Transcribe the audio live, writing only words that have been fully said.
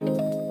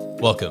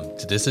Welcome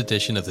to this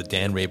edition of the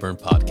Dan Rayburn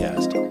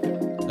Podcast,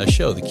 a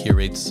show that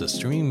curates the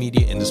streaming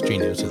media industry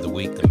news of the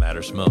week that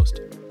matters most,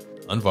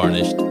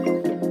 unvarnished,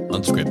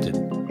 unscripted,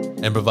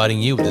 and providing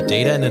you with the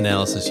data and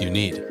analysis you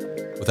need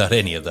without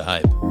any of the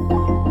hype.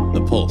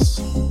 The pulse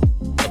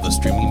of the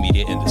streaming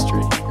media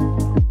industry.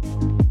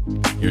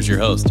 Here's your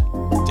host,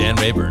 Dan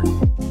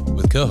Rayburn,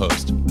 with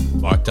co-host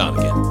Mark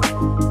Donegan.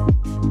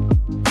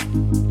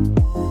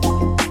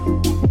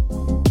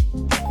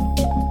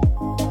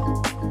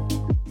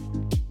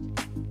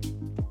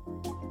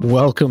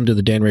 Welcome to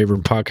the Dan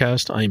Rayburn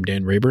Podcast. I'm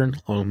Dan Rayburn,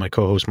 along with my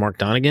co-host Mark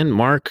Donegan.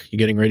 Mark, you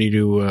getting ready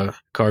to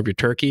carve your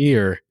turkey,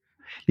 or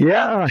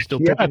still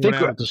picking one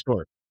out at the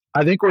store?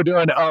 I think we're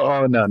doing.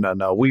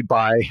 No. We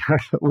buy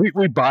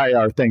we buy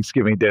our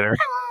Thanksgiving dinner.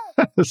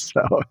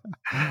 So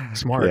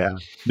smart.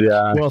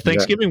 Yeah. Well,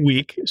 Thanksgiving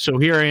week. So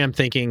here I am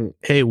thinking,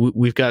 hey,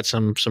 we've got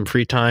some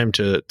free time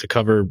to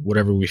cover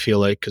whatever we feel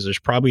like, because there's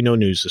probably no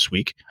news this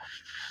week,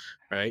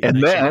 right?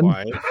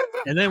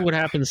 And then what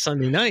happens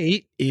Sunday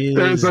night is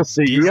there's a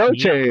CEO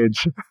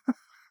change.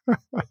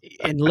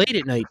 And late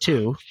at night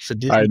too. So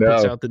Disney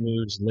puts out the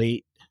news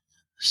late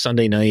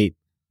Sunday night,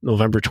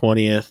 November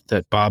 20th,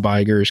 that Bob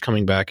Iger is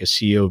coming back as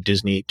CEO of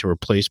Disney to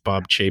replace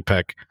Bob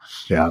Chapek.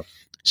 Yeah.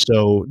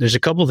 So there's a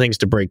couple things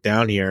to break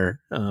down here.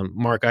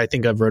 Mark, I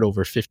think I've read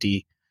over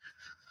 50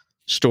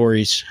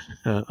 stories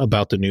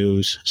about the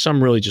news.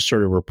 Some really just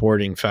sort of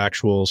reporting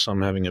factual,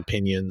 some having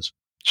opinions.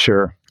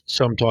 Sure.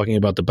 Some talking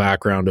about the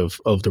background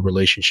of the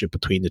relationship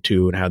between the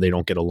two and how they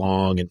don't get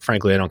along. And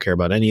frankly, I don't care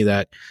about any of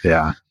that.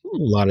 Yeah. A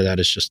lot of that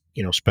is just,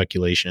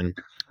 speculation.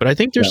 But I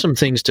think there's some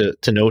things to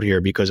note here,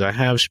 because I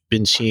have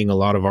been seeing a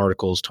lot of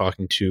articles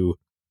talking to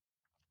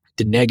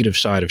the negative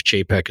side of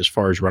Chapek as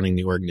far as running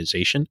the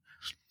organization.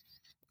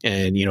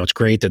 And, it's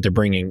great that they're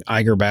bringing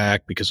Iger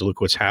back because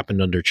look what's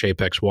happened under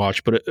Chapek's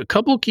watch. But a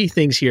couple of key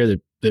things here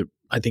that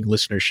I think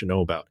listeners should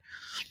know about.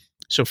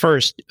 So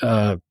first,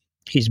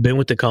 he's been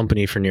with the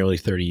company for nearly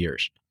 30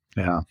 years.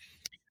 Yeah.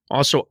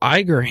 Also,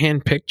 Iger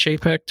handpicked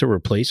Chapek to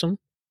replace him.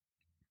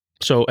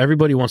 So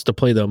everybody wants to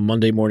play the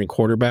Monday morning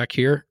quarterback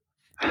here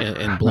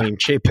and blame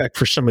Chapek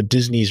for some of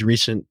Disney's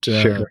recent,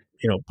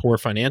 poor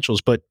financials.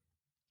 But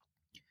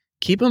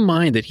keep in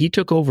mind that he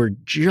took over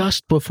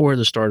just before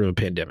the start of a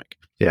pandemic.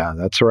 Yeah,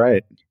 that's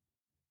right.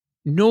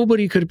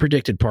 Nobody could have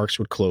predicted parks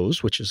would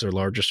close, which is their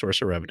largest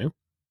source of revenue.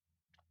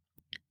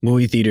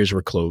 Movie theaters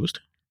were closed.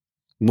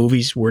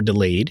 Movies were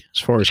delayed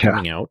as far as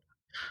coming out.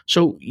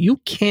 So you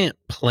can't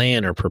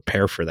plan or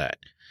prepare for that.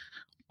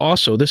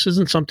 Also, this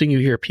isn't something you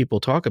hear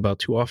people talk about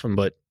too often,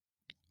 but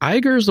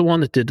Iger is the one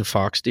that did the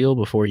Fox deal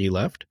before he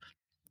left.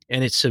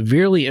 And it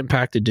severely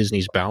impacted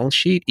Disney's balance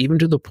sheet, even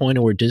to the point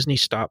where Disney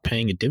stopped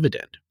paying a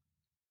dividend.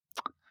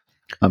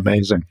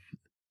 Amazing.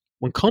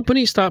 When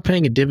companies stop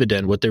paying a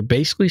dividend, what they're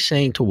basically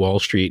saying to Wall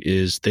Street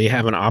is they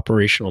have an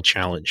operational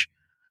challenge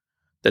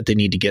that they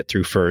need to get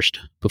through first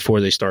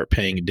before they start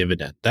paying a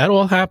dividend. That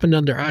all happened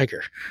under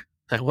Iger.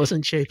 That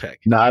wasn't Chapek.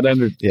 Not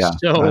under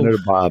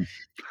Bob.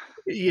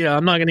 Yeah,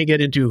 I'm not going to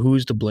get into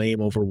who's to blame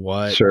over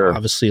what. Sure.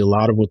 Obviously, a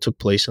lot of what took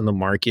place in the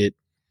market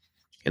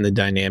and the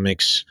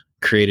dynamics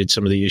created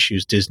some of the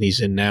issues Disney's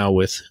in now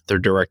with their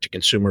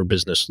direct-to-consumer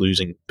business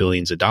losing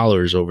billions of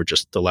dollars over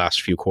just the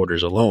last few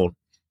quarters alone.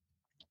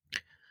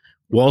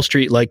 Wall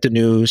Street liked the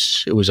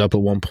news. It was up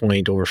at one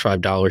point over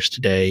 $5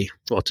 today.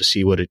 We'll have to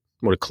see what it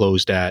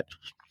closed at.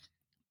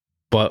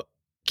 But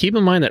keep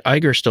in mind that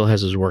Iger still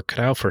has his work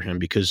cut out for him,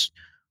 because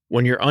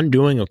when you're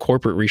undoing a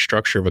corporate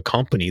restructure of a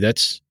company,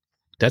 that's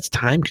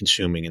time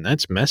consuming and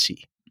that's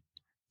messy.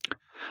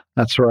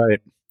 That's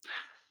right.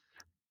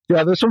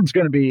 Yeah, this one's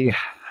going to be,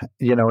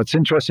 it's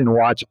interesting to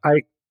watch.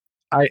 I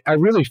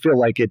really feel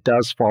like it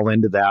does fall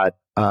into that.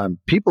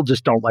 People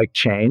just don't like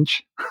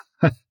change.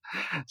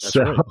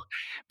 So,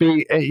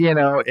 right.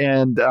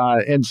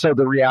 And so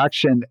the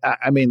reaction,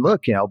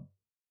 look,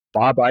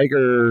 Bob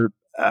Iger,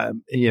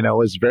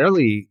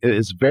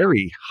 is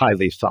very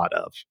highly thought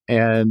of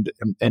and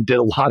did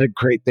a lot of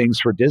great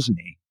things for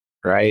Disney.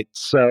 Right.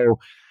 So,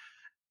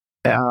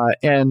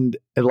 and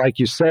like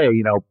you say,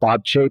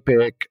 Bob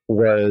Chapek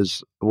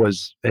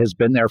has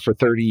been there for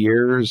 30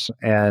 years,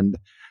 and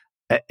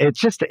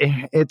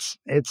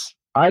it's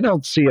I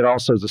don't see it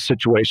also as a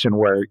situation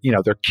where,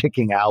 they're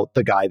kicking out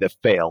the guy that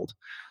failed.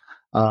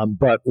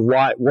 But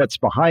what's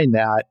behind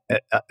that,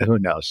 who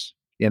knows,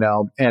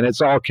 and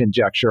it's all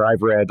conjecture.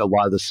 I've read a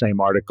lot of the same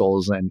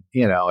articles, and,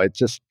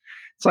 it's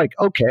like,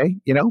 okay,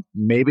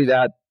 maybe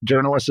that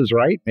journalist is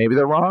right. Maybe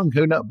they're wrong.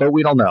 Who knows? But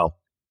we don't know.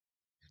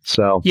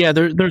 So, yeah,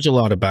 there's a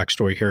lot of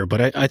backstory here,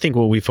 but I think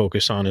what we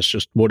focus on is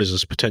just what does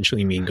this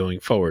potentially mean going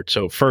forward?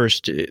 So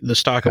first, the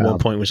stock at one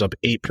point was up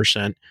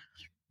 8%.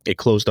 It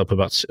closed up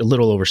about a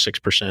little over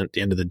 6% at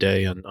the end of the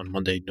day on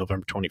Monday,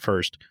 November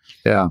 21st.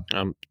 Yeah.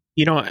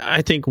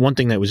 I think one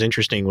thing that was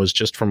interesting was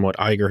just from what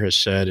Iger has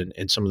said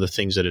and some of the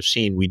things that I've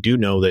seen, we do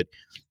know that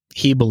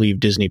he believed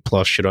Disney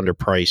Plus should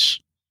underprice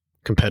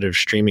competitive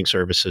streaming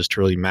services to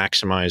really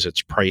maximize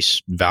its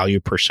price value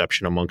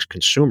perception amongst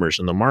consumers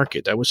in the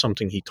market. That was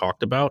something he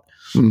talked about.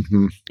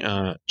 Mm-hmm.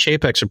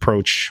 Chapek's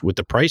approach with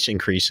the price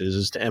increases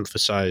is to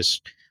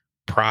emphasize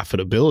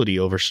profitability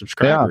over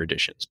subscriber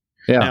additions.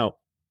 Yeah. Now,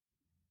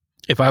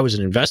 if I was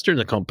an investor in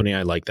the company,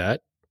 I like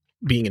that.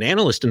 Being an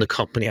analyst in the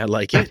company, I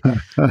like it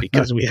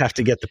because we have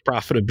to get the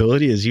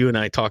profitability, as you and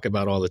I talk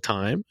about all the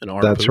time. And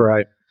ARPU. That's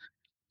right.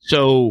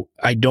 So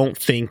I don't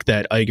think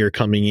that Iger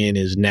coming in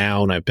is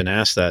now, and I've been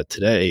asked that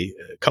today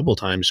a couple of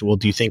times, well,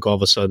 do you think all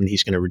of a sudden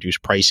he's going to reduce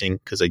pricing?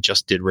 Because they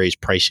just did raise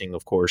pricing,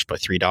 of course, by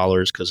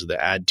 $3 because of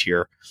the ad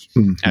tier,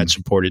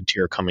 ad-supported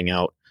tier coming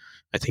out.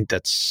 I think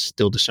that's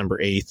still December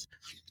 8th.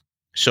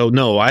 So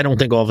no, I don't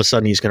think all of a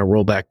sudden he's going to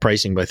roll back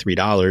pricing by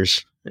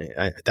 $3.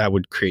 That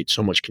would create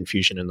so much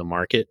confusion in the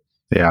market.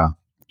 Yeah.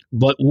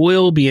 But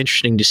will be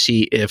interesting to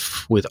see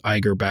if with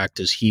Iger back,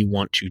 does he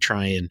want to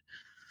try and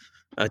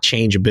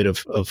change a bit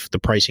of the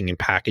pricing and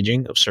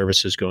packaging of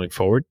services going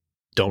forward?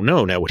 Don't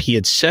know. Now, what he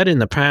had said in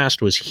the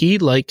past was he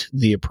liked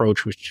the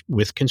approach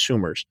with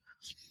consumers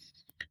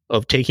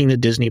of taking the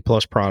Disney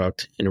Plus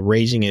product and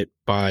raising it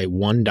by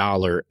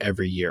 $1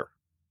 every year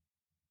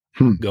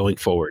going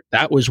forward.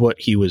 That was what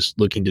he was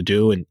looking to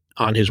do. And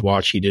on his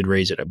watch, he did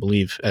raise it, I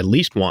believe, at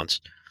least once.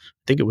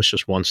 I think it was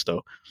just once,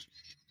 though.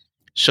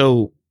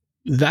 So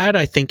that,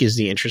 I think, is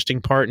the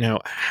interesting part. Now,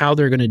 how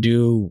they're going to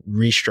do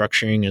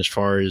restructuring as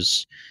far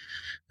as,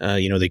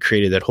 they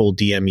created that whole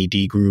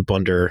DMED group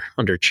under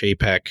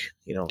Chapek,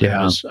 how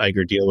does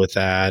Iger deal with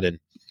that? And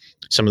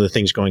some of the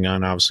things going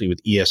on, obviously,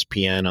 with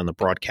ESPN on the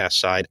broadcast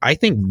side. I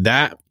think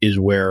that is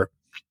where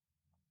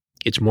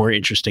it's more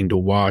interesting to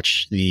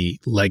watch the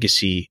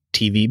legacy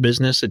TV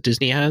business that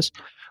Disney has.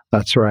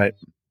 That's right.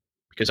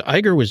 Because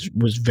Iger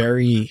was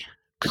very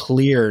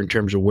clear in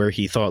terms of where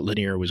he thought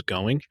linear was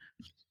going.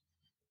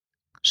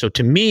 So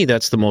to me,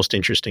 that's the most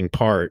interesting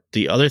part.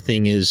 The other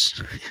thing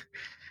is,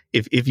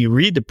 if you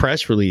read the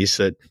press release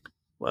that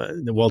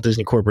the Walt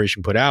Disney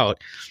Corporation put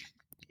out,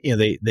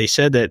 they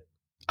said that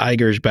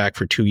Iger's back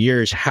for 2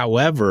 years.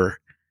 However,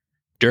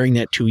 during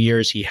that 2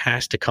 years, he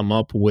has to come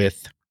up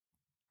with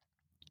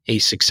a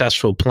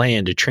successful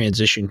plan to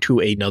transition to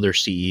another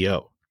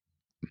CEO.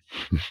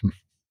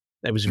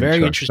 That was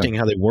very interesting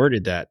how they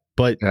worded that.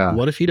 But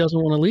what if he doesn't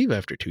want to leave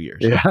after 2 years?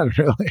 Yeah,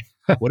 really.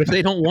 What if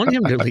they don't want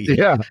him to leave?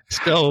 Yeah.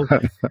 So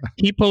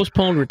he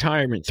postponed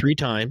retirement 3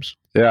 times.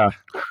 Yeah.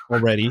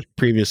 Already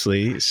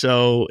previously.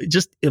 So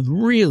just a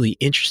really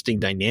interesting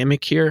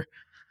dynamic here.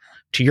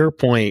 To your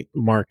point,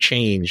 Mark,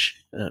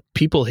 change.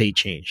 People hate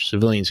change.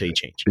 Civilians hate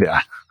change.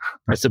 Yeah.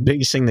 That's the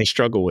biggest thing they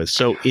struggle with.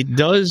 So it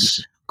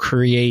does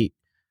create,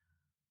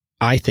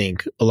 I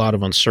think, a lot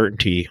of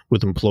uncertainty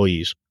with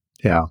employees.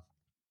 Yeah.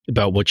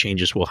 About what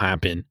changes will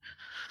happen,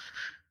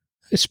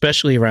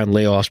 especially around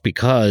layoffs,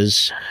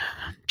 because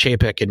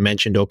Chapek had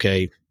mentioned,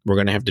 okay, we're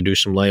going to have to do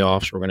some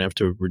layoffs. We're going to have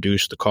to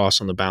reduce the costs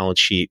on the balance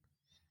sheet.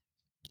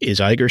 Is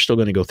Iger still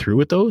going to go through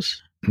with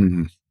those?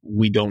 Mm-hmm.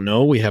 We don't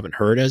know. We haven't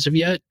heard as of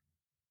yet.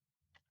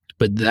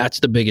 But that's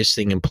the biggest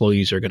thing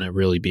employees are going to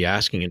really be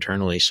asking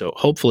internally. So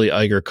hopefully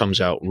Iger comes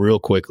out real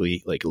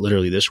quickly, like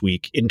literally this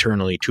week,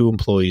 internally to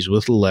employees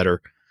with a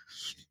letter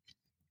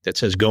that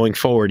says going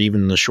forward,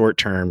 even in the short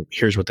term,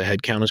 here's what the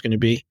headcount is going to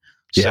be.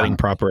 Setting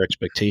proper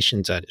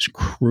expectations, that is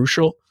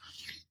crucial.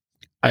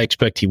 I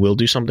expect he will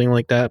do something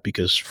like that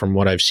because from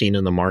what I've seen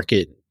in the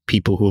market,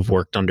 people who have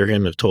worked under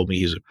him have told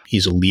me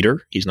he's a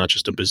leader. He's not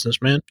just a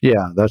businessman.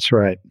 Yeah, that's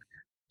right.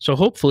 So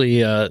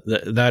hopefully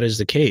that is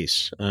the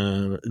case.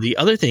 The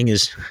other thing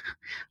is,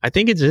 I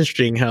think it's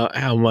interesting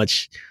how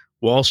much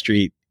Wall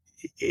Street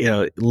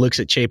looks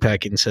at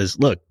Chapek and says,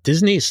 look,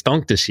 Disney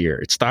stunk this year.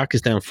 Its stock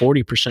is down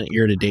 40%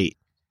 year to date.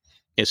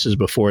 This is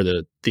before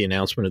the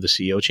announcement of the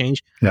CEO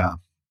change. Yeah.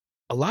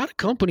 A lot of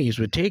companies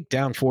would take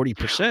down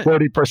 40%.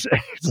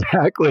 40%,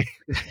 exactly.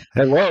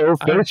 Hello,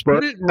 Facebook.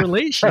 Put it in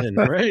relation,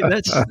 right?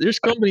 There's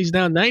companies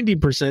down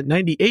 90%,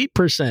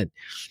 98%.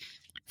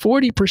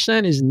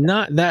 40% is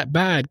not that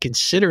bad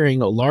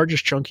considering a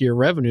largest chunk of your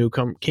revenue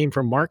came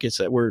from markets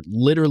that were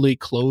literally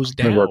closed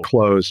down. They were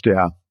closed,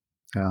 yeah.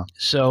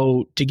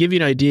 So to give you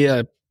an idea,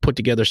 I put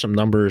together some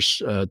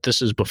numbers.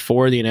 This is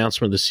before the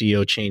announcement of the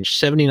CEO change.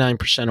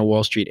 79% of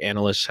Wall Street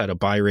analysts had a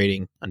buy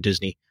rating on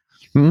Disney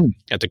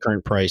at the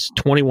current price.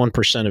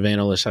 21% of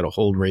analysts had a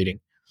hold rating.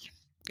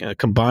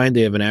 Combined,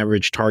 they have an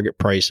average target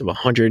price of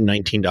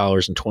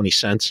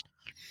 $119.20.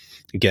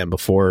 Again,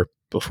 before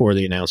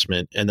the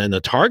announcement. And then the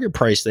target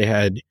price they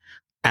had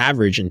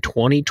average in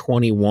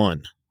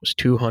 2021 was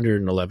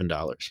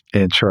 $211.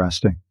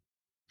 Interesting.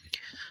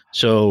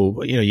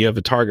 So, you have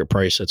a target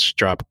price that's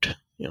dropped,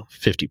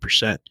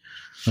 50%.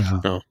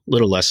 No, a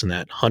little less than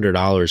that,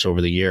 $100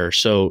 over the year.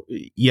 So,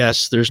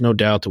 yes, there's no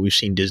doubt that we've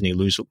seen Disney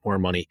lose more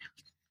money.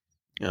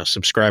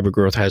 Subscriber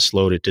growth has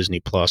slowed at Disney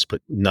Plus,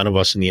 but none of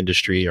us in the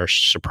industry are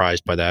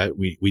surprised by that.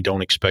 We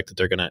don't expect that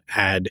they're going to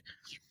add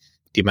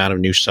the amount of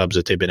new subs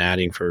that they've been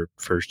adding for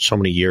so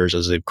many years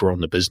as they've grown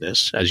the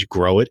business. As you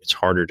grow it, it's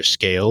harder to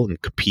scale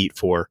and compete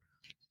for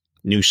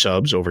new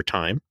subs over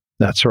time.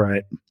 That's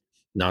right.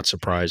 Not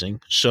surprising.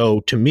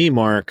 So to me,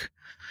 Mark,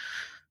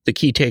 the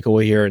key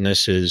takeaway here in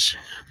this is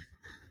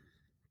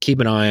keep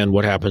an eye on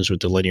what happens with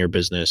the linear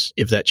business,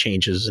 if that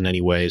changes in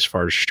any way as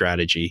far as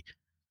strategy.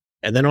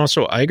 And then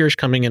also Iger's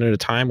coming in at a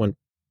time when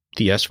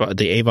the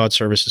AVOD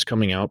service is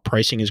coming out,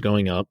 pricing is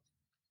going up.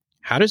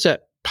 How does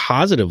that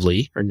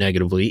positively or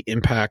negatively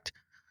impact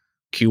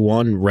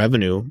Q1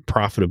 revenue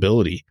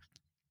profitability?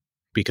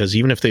 Because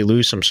even if they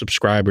lose some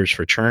subscribers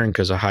for churn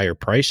because of higher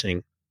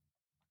pricing,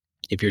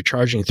 if you're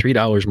charging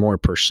 $3 more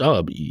per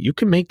sub, you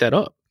can make that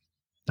up.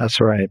 That's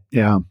right.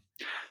 Yeah.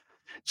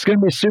 It's going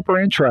to be super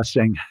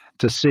interesting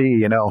to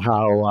see,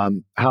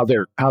 how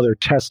they're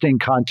testing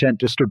content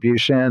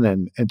distribution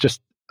and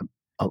just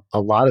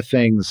a lot of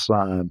things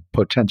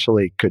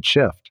potentially could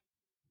shift.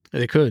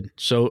 They could.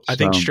 So I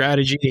think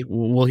strategy,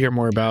 we'll hear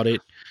more about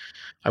it.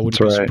 I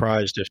wouldn't be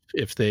surprised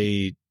if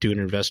they do an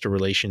investor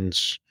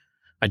relations.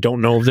 I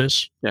don't know of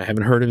this. I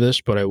haven't heard of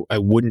this, but I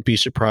wouldn't be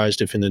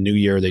surprised if in the new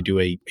year they do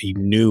a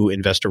new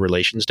investor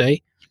relations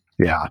day.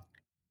 Yeah.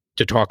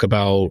 To talk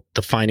about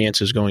the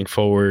finances going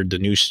forward, the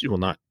new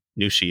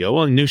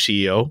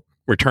CEO,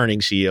 returning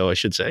CEO, I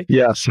should say.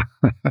 Yes.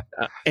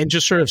 And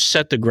just sort of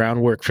set the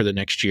groundwork for the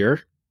next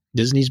year.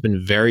 Disney's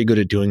been very good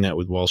at doing that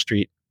with Wall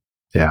Street.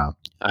 Yeah.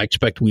 I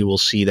expect we will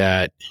see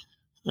that.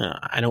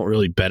 I don't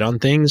really bet on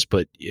things,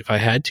 but if I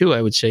had to,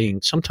 I would say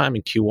sometime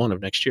in Q1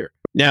 of next year.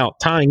 Now,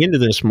 tying into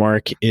this,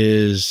 Mark,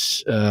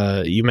 is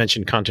you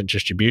mentioned content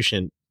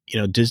distribution.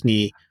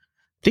 Disney,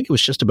 I think it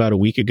was just about a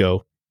week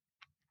ago,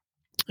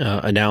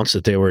 announced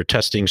that they were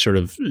testing sort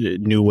of a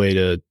new way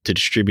to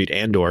distribute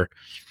Andor,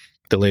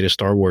 the latest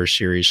Star Wars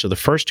series. So the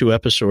first two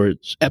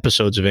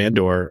episodes of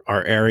Andor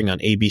are airing on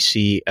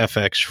ABC,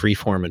 FX,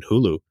 Freeform, and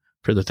Hulu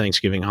for the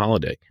Thanksgiving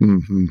holiday.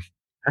 Mm-hmm.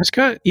 That's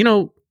kind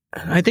of,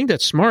 I think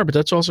that's smart, but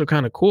that's also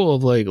kind of cool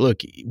of like,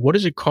 look, what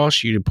does it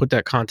cost you to put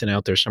that content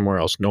out there somewhere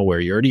else? Nowhere.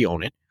 You already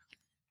own it.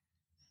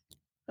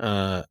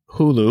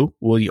 Hulu,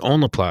 well, you own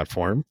the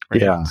platform,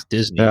 right? Yeah. It's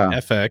Disney. Yeah.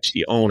 FX,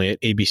 you own it.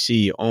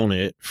 ABC, you own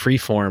it.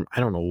 Freeform,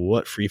 I don't know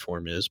what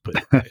Freeform is, but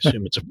I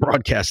assume it's a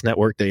broadcast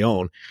network they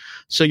own.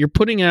 So you're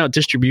putting out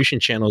distribution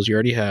channels you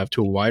already have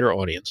to a wider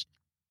audience.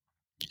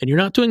 And you're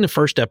not doing the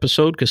first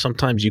episode because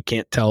sometimes you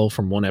can't tell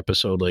from one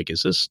episode, like,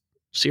 is this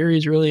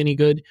series really any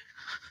good?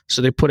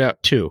 So they put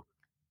out two.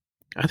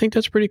 I think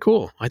that's pretty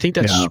cool. I think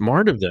that's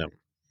smart of them.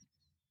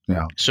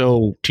 Yeah.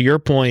 So to your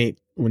point,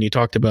 when you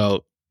talked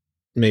about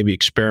maybe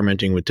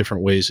experimenting with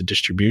different ways of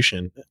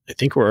distribution, I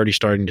think we're already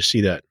starting to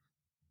see that.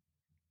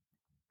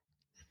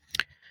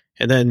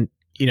 And then,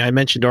 I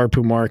mentioned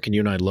ARPU, Mark, and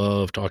you and I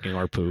love talking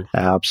ARPU.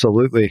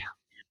 Absolutely.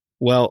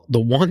 Well,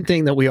 the one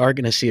thing that we are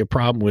going to see a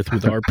problem with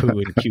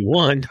ARPU in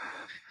Q1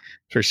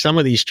 for some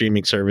of these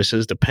streaming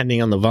services, depending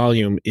on the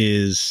volume,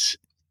 is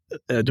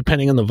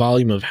depending on the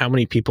volume of how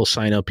many people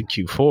sign up in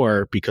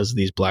Q4 because of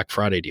these Black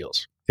Friday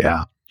deals.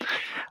 Yeah.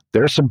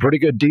 There's some pretty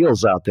good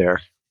deals out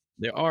there.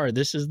 There are.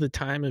 This is the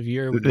time of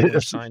year when you want to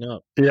sign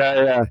up.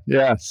 Yeah.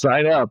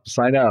 Sign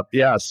up.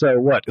 Yeah. So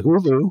what?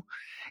 Hulu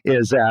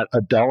is at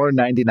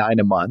 $1.99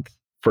 a month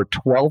for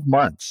 12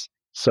 months.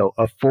 So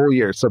a full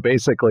year. So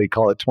basically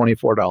call it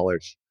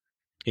 $24.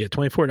 Yeah,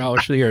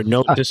 $24 for the year.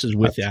 Note this is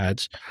with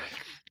ads.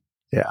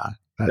 Yeah.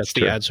 That's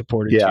true. the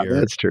ad-supported tier. Yeah,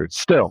 that's true.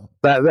 Still,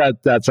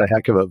 that's a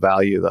heck of a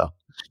value, though.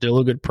 Still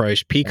a good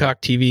price.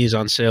 Peacock TV is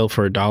on sale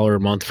for $1 a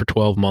month for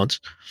 12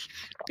 months.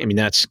 I mean,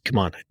 come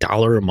on,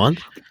 $1 a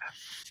month?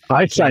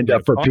 I signed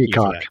up for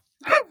Peacock.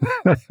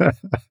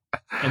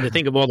 And to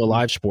think of all the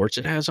live sports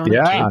it has on it.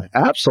 Yeah,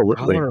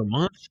 absolutely. $1 a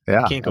month?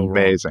 Yeah, can't go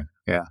amazing.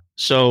 wrong. Yeah.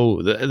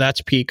 So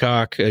that's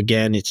Peacock.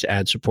 Again, it's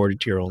ad-supported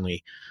tier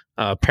only.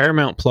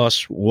 Paramount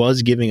Plus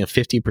was giving a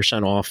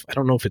 50% off. I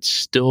don't know if it's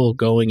still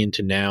going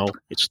into now.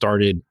 It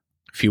started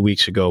a few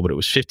weeks ago, but it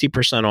was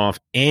 50% off,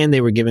 and they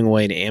were giving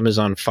away an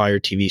Amazon Fire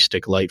TV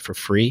Stick Lite for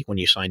free when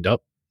you signed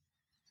up.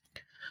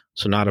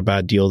 So not a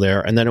bad deal there.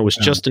 And then it was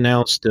just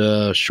announced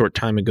a short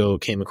time ago,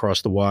 came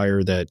across the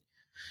wire, that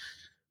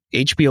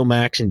HBO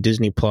Max and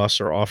Disney Plus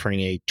are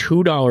offering a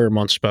 $2 a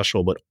month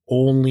special, but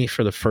only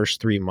for the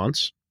first 3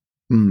 months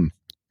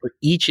for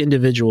each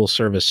individual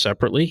service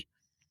separately.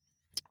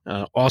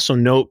 Also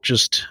note,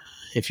 just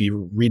if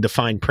you read the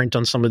fine print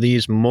on some of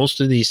these, most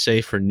of these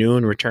say for new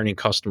and returning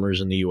customers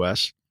in the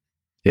US.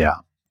 Yeah.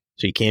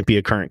 So you can't be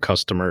a current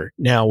customer.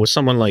 Now, with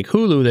someone like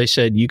Hulu, they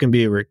said you can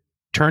be a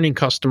returning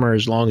customer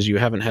as long as you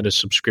haven't had a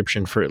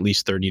subscription for at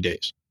least 30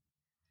 days.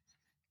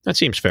 That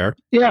seems fair.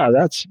 Yeah,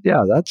 that's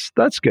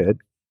good.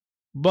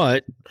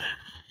 But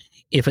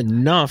if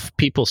enough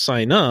people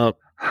sign up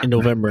in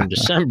November and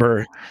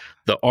December,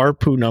 the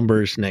ARPU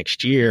numbers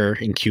next year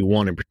in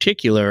Q1 in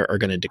particular are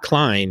going to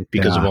decline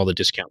because of all the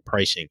discount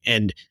pricing.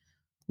 And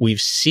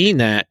we've seen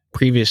that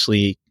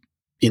previously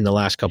in the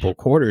last couple of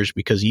quarters,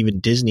 because even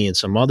Disney and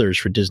some others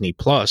for Disney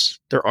Plus,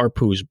 their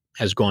ARPU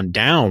has gone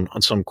down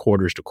on some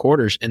quarters to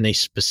quarters. And they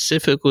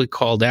specifically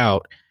called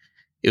out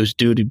it was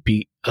due to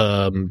be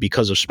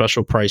because of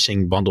special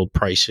pricing, bundled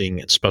pricing,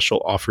 and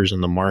special offers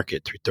in the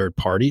market through third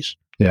parties.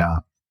 Yeah.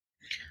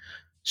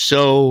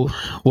 So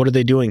what are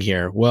they doing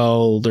here?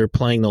 Well, they're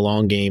playing the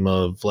long game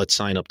of let's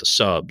sign up the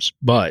subs.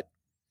 But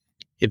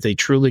if they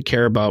truly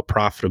care about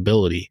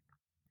profitability,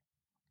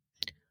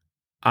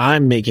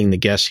 I'm making the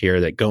guess here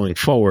that going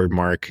forward,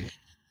 Mark,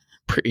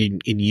 in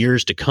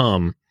years to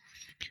come,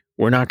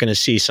 we're not going to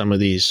see some of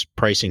these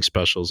pricing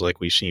specials like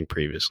we've seen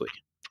previously.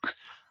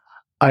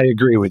 I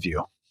agree with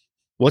you.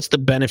 What's the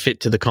benefit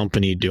to the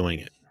company doing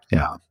it?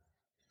 Yeah.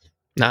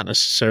 Not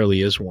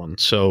necessarily is one.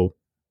 So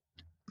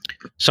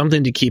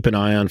something to keep an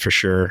eye on for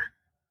sure.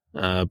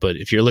 But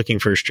if you're looking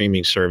for a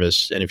streaming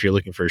service and if you're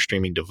looking for a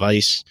streaming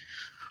device,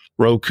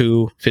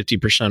 Roku,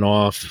 50%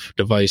 off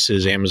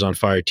devices, Amazon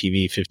Fire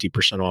TV,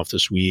 50% off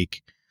this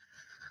week.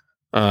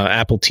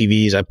 Apple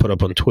TVs, I put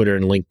up on Twitter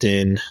and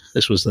LinkedIn.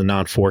 This was the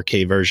non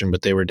 4K version,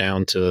 but they were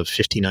down to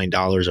 $59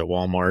 at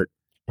Walmart.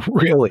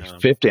 Really?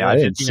 50? Yeah, I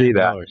didn't see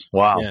that.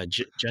 Wow. Yeah,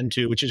 Gen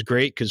 2, which is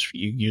great because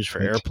you use for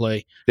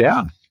AirPlay.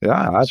 Yeah,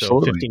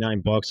 absolutely. So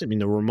 $59. I mean,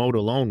 the remote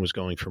alone was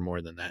going for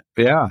more than that.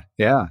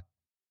 Yeah.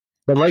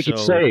 But like you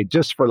say,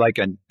 just for like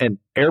an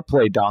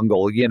AirPlay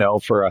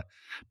dongle, for a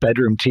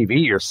bedroom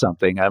TV or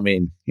something, I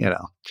mean,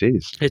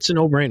 geez. It's a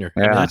no-brainer.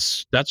 Yeah. I mean,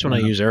 that's when I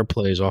use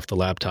AirPlay is off the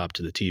laptop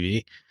to the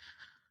TV.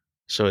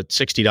 So at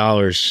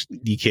 $60,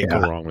 you can't go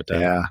wrong with that.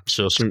 Yeah.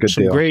 So some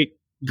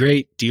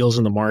great deals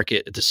in the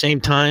market. At the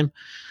same time,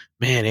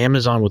 man,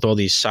 Amazon with all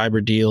these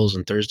cyber deals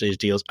and Thursday's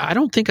deals, I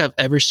don't think I've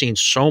ever seen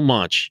so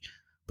much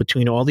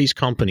between all these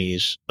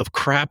companies of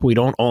crap we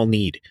don't all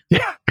need.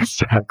 Yeah,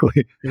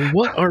 exactly.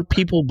 What are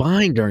people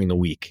buying during the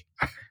week?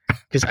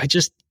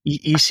 Because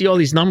you see all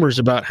these numbers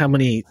about how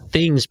many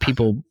things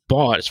people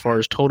bought as far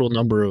as total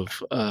number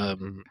of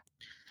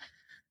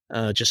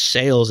just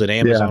sales at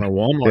Amazon or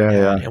Walmart.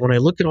 Yeah. And when I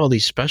look at all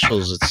these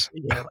specials, it's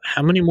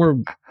how many more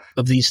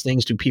of these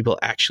things do people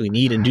actually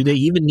need? And do they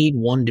even need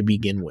one to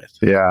begin with?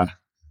 Yeah.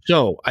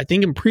 So I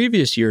think in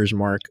previous years,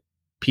 Mark,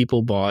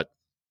 people bought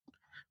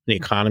the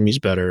economy's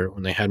better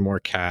when they had more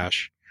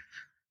cash.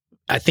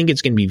 I think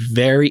it's going to be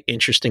very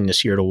interesting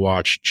this year to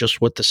watch just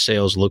what the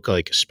sales look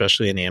like,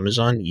 especially in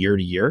Amazon year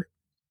to year.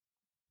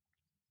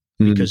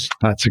 Because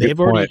that's a good they've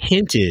point. already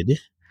hinted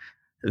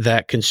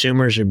that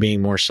consumers are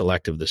being more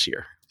selective this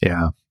year.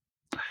 Yeah.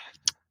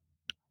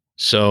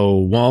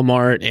 So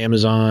Walmart,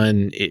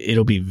 Amazon,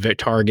 it'll be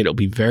Target. It'll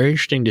be very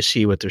interesting to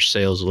see what their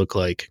sales look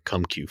like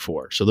come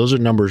Q4. So those are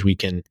numbers we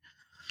can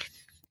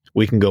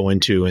go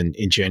into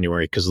in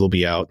January because they'll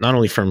be out not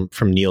only from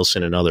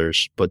Nielsen and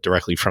others, but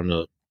directly from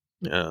the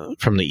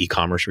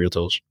e-commerce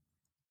retailers.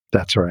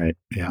 That's right.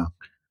 Yeah.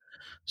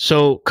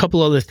 So a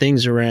couple other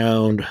things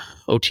around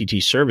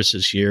OTT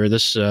services here.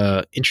 This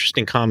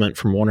interesting comment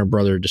from Warner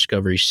Brothers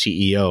Discovery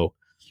CEO.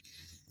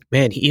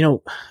 Man,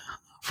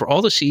 for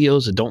all the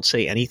CEOs that don't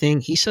say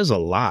anything, he says a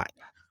lot.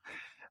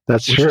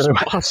 That's which true. Is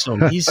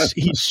awesome. He's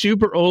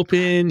super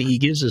open. He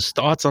gives his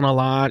thoughts on a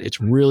lot.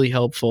 It's really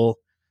helpful.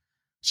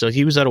 So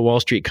he was at a Wall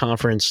Street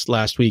conference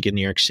last week in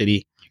New York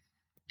City,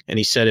 and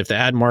he said if the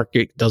ad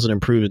market doesn't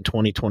improve in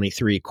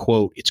 2023,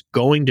 quote, it's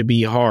going to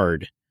be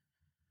hard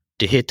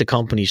to hit the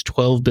company's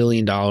 $12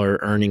 billion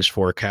earnings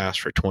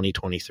forecast for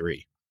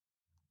 2023.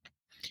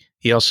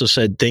 He also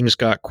said things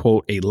got,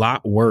 quote, a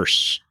lot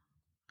worse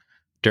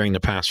during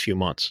the past few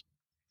months.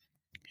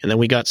 And then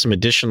we got some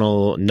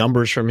additional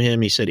numbers from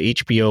him. He said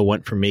HBO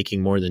went from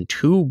making more than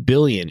 $2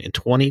 billion in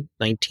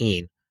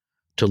 2019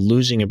 to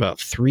losing about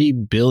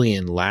 $3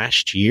 billion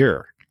last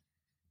year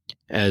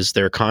as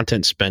their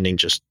content spending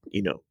just,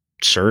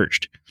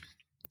 surged,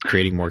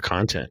 creating more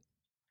content.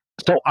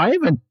 So I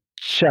haven't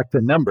checked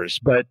the numbers,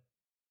 but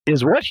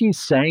is what he's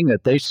saying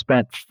that they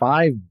spent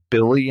 $5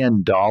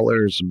 billion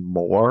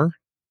more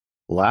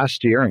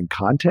last year in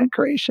content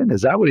creation?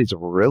 Is that what he's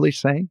really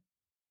saying?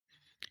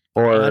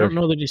 Or I don't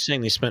know that he's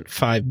saying they spent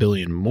 $5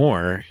 billion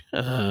more.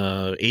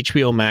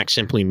 HBO Max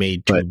simply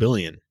made $2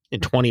 billion in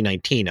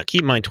 2019. Now,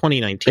 keep in mind,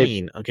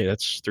 2019. Okay,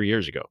 that's 3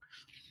 years ago.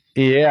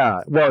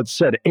 Yeah, well, it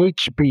said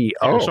HBO.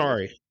 Oh,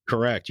 sorry,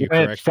 correct. You're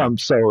correct.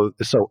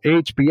 So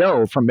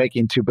HBO from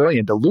making $2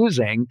 billion to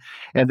losing,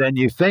 and then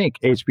you think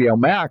HBO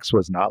Max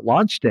was not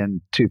launched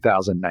in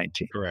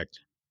 2019. Correct.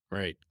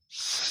 Right.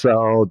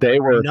 So they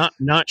were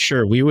not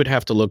sure. We would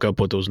have to look up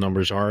what those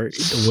numbers are.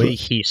 The way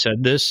he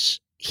said this,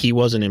 he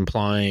wasn't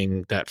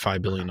implying that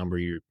 $5 billion number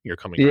you're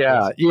coming up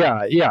with.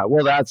 Yeah.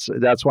 Well, that's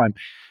why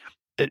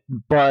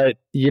but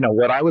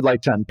what I would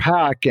like to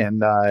unpack,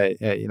 and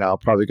I'll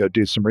probably go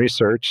do some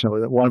research.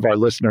 One of our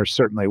listeners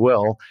certainly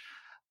will,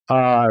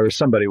 or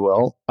somebody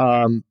will.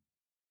 Back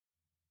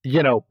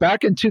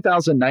in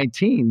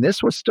 2019,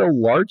 this was still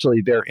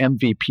largely their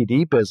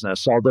MVPD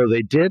business, although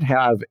they did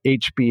have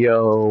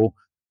HBO.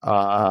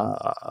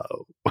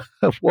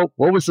 What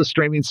was the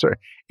streaming service?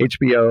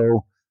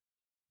 HBO.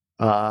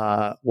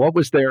 What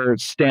was their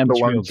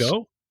standalone?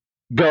 HBO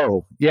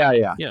Go.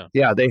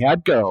 Yeah. They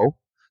had Go.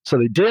 So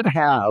they did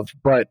have,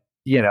 but,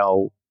 they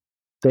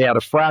had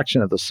a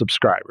fraction of the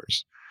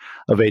subscribers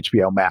of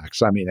HBO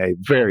Max. I mean, a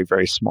very,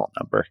 very small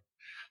number.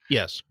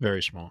 Yes,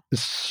 very small.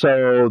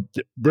 So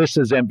this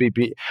is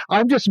MVP.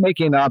 I'm just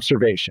making an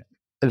observation.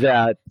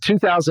 that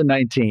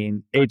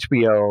 2019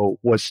 HBO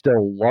was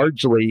still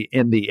largely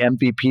in the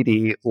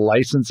MVPD,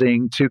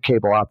 licensing to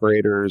cable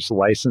operators,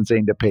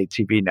 licensing to pay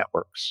TV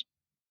networks,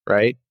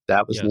 right?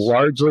 That was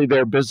largely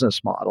their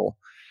business model.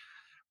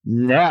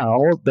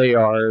 Now they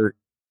are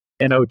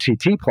an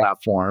OTT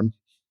platform,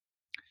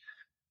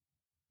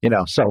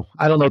 so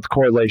I don't know what the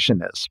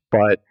correlation is,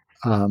 but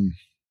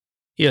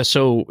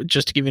so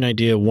just to give you an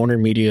idea, Warner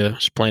Media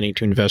is planning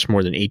to invest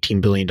more than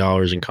 $18 billion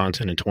in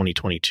content in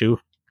 2022.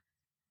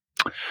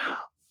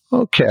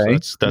 Okay.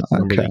 So that's the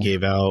number they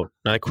gave out.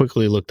 I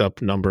quickly looked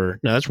up number.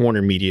 Now that's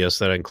Warner Media,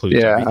 so that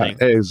includes everything.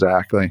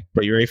 Exactly.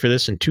 But you ready for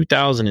this? In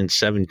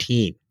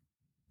 2017.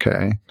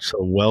 Okay. So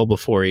well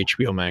before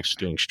HBO Max is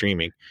doing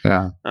streaming.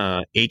 Yeah.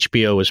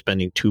 HBO was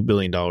spending $2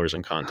 billion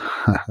on content.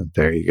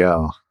 There you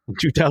go. In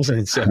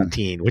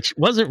 2017, which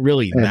wasn't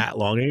really that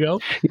long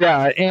ago.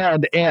 Yeah,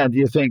 and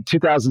you think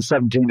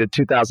 2017 to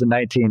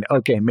 2019,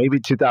 okay, maybe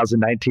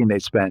 2019 they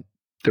spent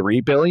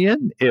 $3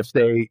 billion if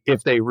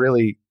they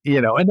really,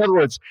 in other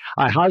words,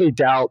 I highly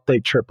doubt they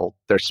tripled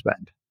their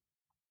spend.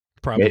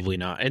 Probably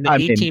not. And the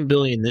 $18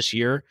 billion this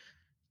year,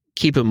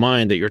 keep in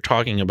mind that you're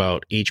talking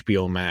about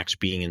HBO Max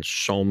being in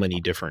so many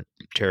different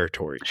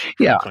territories.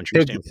 Yeah,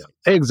 country standpoint.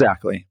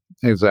 Exactly.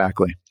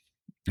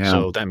 Yeah.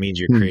 So that means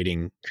you're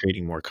creating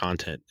more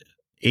content.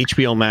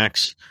 HBO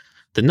Max,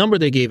 the number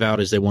they gave out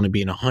is they want to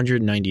be in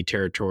 190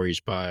 territories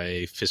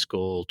by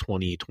fiscal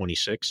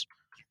 2026.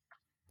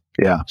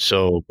 Yeah.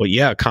 So, but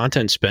yeah,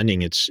 content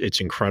spending, it's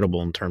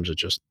incredible in terms of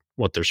just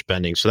what they're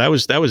spending. So that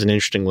was an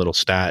interesting little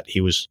stat he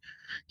was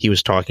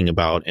talking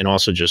about, and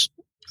also just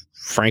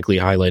frankly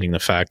highlighting the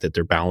fact that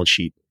their balance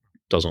sheet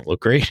doesn't look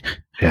great.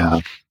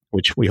 Yeah.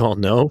 Which we all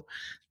know.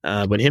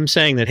 But him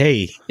saying that,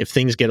 hey, if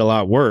things get a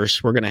lot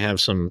worse, we're going to have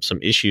some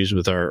issues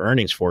with our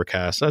earnings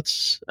forecast.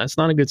 That's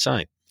not a good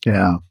sign.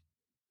 Yeah.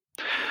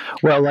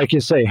 Well, like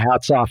you say,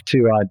 hats off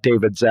to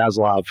David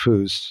Zaslav,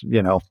 who's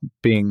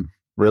being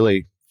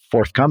really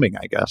forthcoming,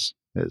 I guess,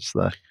 is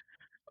the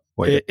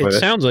way to put it. It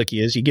sounds like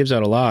he is. He gives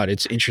out a lot.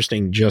 It's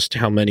interesting just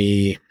how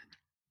many,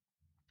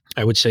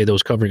 I would say,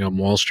 those covering on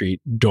Wall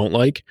Street don't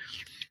like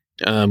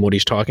what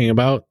he's talking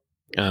about.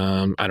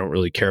 I don't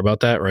really care about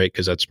that, right?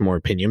 Because that's more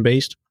opinion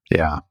based.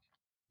 Yeah.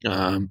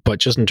 But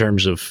just in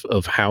terms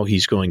of how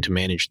he's going to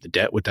manage the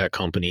debt with that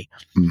company,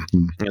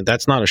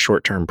 that's not a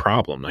short-term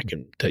problem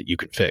that you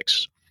can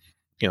fix.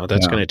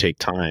 That's going to take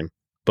time.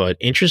 But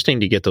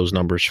interesting to get those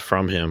numbers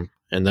from him.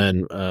 And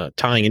then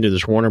tying into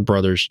this Warner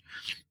Brothers,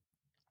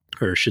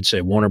 or I should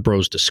say Warner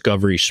Bros.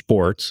 Discovery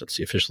Sports, that's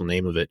the official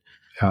name of it.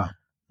 Yeah.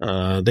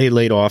 They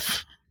laid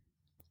off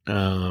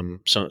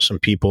some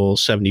people,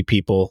 70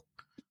 people,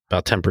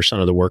 about 10%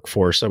 of the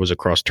workforce. That was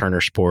across Turner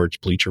Sports,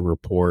 Bleacher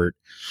Report,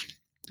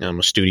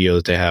 a studio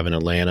that they have in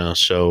Atlanta.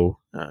 So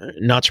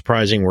not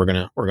surprising. We're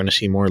gonna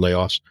see more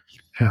layoffs.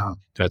 Yeah,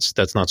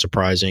 that's not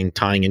surprising.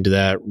 Tying into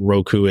that,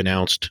 Roku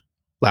announced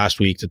last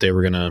week that they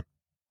were gonna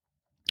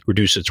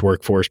reduce its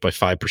workforce by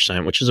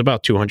 5%, which is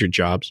about 200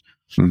 jobs.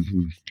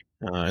 And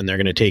they're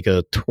going to take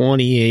a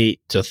 $28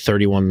 to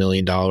 $31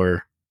 million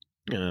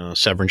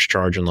severance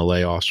charge on the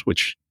layoffs,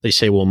 which they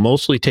say will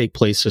mostly take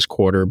place this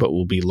quarter, but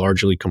will be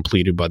largely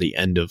completed by the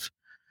end of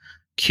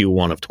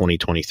Q1 of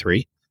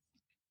 2023.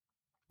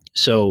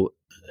 So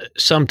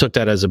some took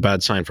that as a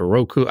bad sign for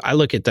Roku. I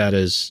look at that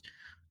as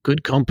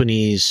good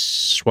companies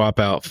swap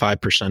out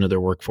 5% of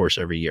their workforce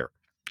every year.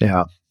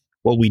 Yeah.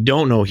 What we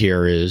don't know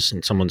here is,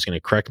 and someone's going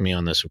to correct me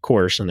on this, of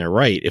course, and they're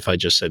right if I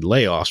just said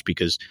layoffs,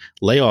 because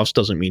layoffs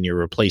doesn't mean you're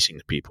replacing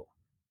the people.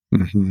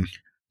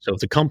 So if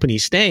the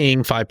company's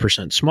staying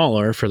 5%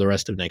 smaller for the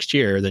rest of next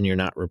year, then you're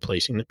not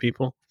replacing the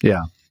people.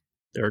 Yeah.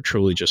 They're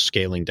truly just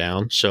scaling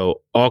down. So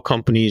all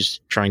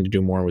companies trying to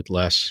do more with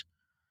less.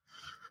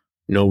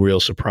 No real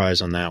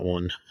surprise on that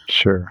one.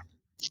 Sure.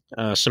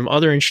 Some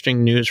other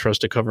interesting news for us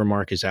to cover,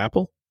 Mark, is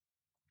Apple.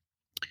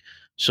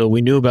 So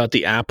we knew about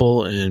the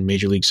Apple and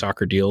Major League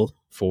Soccer deal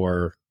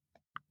for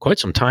quite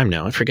some time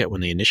now. I forget when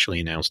they initially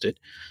announced it,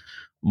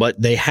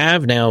 but they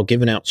have now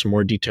given out some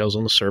more details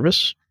on the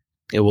service.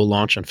 It will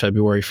launch on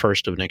February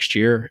 1st of next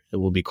year. It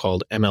will be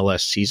called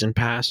MLS Season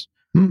Pass.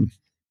 It'll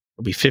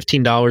be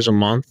 $15 a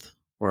month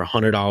or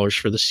 $100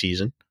 for the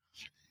season.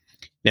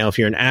 Now, if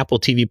you're an Apple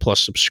TV Plus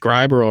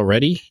subscriber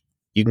already,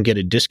 you can get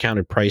a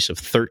discounted price of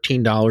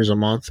 $13 a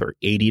month or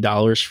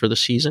 $80 for the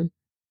season.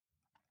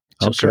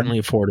 So certainly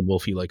affordable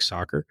if you like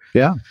soccer.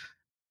 Yeah.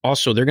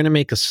 Also, they're going to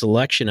make a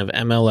selection of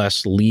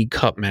MLS League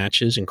Cup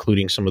matches,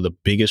 including some of the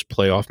biggest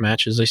playoff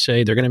matches, they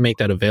say. They're going to make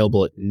that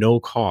available at no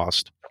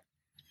cost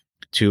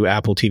to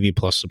Apple TV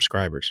Plus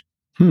subscribers.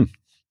 And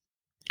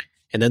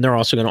then they're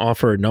also going to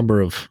offer a number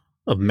of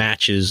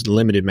matches,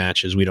 limited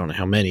matches, we don't know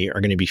how many,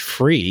 are going to be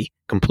free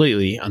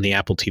completely on the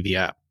Apple TV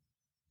app.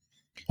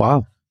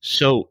 Wow.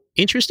 So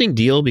interesting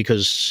deal,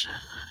 because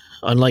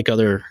unlike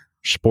other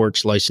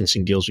sports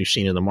licensing deals we've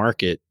seen in the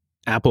market,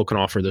 Apple can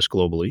offer this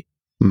globally.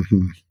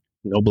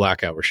 No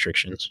blackout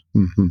restrictions.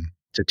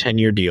 It's a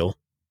 10-year deal.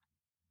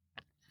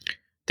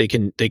 They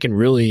can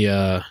really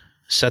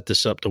set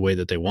this up the way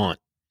that they want.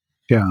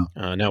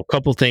 Yeah. Now, a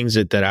couple things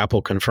that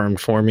Apple confirmed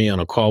for me on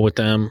a call with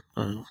them.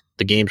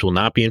 The games will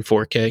not be in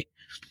 4K.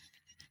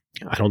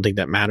 I don't think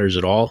that matters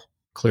at all.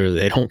 Clearly,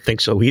 they don't think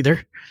so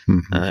either.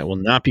 Mm-hmm. It will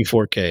not be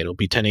 4K. It'll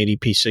be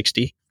 1080p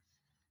 60.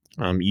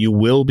 You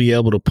will be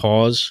able to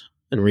pause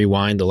and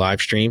rewind the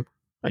live stream.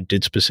 I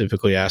did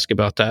specifically ask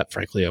about that.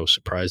 Frankly, I was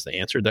surprised they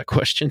answered that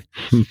question.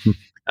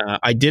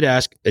 I did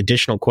ask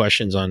additional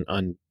questions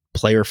on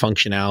player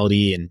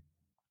functionality and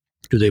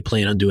do they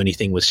plan on doing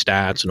anything with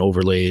stats and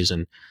overlays.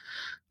 And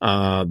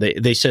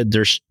they said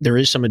there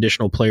is some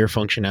additional player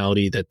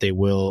functionality that they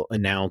will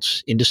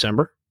announce in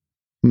December,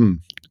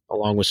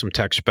 along with some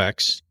tech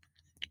specs.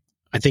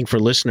 I think for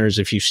listeners,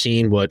 if you've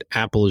seen what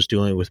Apple is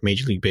doing with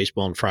Major League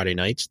Baseball on Friday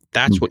nights,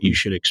 that's what you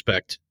should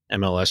expect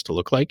MLS to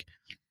look like.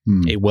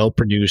 A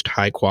well-produced,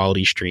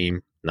 high-quality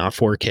stream, not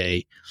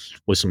 4K,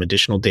 with some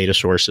additional data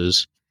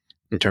sources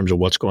in terms of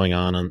what's going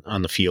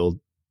on the field.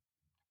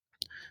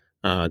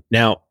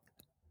 Now,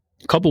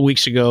 a couple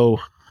weeks ago,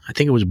 I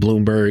think it was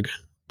Bloomberg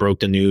broke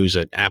the news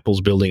that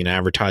Apple's building an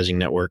advertising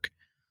network,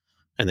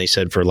 and they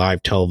said for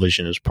live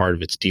television as part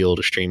of its deal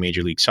to stream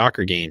Major League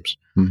Soccer games.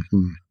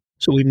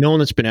 So we've known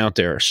it's been out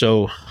there.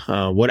 So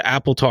what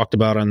Apple talked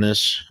about on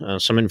this,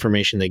 some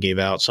information they gave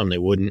out, some they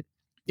wouldn't,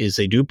 is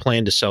they do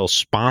plan to sell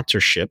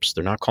sponsorships.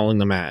 They're not calling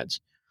them ads.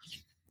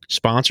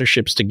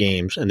 Sponsorships to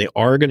games. And they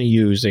are going to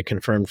use, they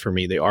confirmed for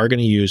me, they are going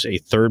to use a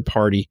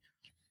third-party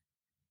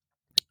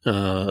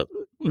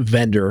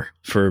vendor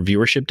for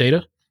viewership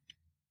data,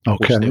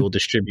 which they will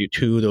distribute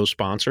to those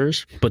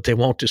sponsors, but they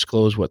won't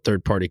disclose what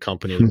third-party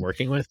company they're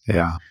working with.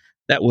 Yeah.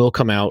 That will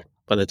come out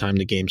by the time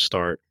the games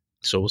start.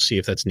 So we'll see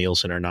if that's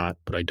Nielsen or not,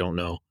 but I don't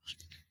know.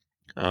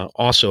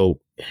 Also,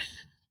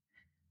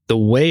 the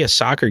way a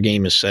soccer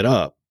game is set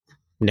up,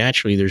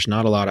 naturally, there's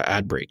not a lot of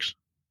ad breaks.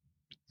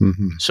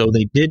 So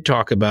they did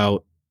talk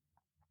about,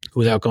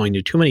 without going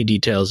into too many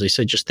details, they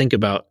said just think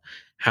about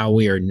how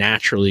we are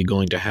naturally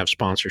going to have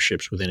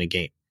sponsorships within a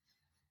game.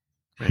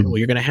 Right? Well,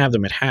 you're going to have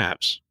them at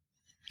halves.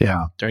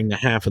 Yeah. During the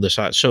half of the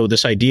soccer. So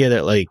this idea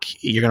that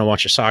like you're going to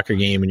watch a soccer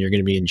game and you're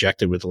going to be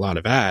injected with a lot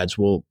of ads,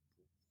 well,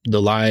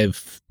 the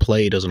live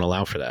play doesn't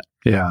allow for that.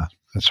 Yeah,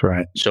 that's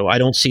right. So I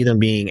don't see them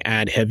being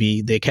ad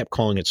heavy. They kept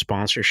calling it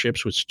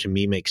sponsorships, which to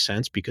me makes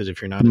sense because if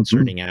you're not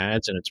inserting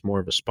ads and it's more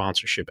of a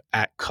sponsorship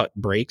at cut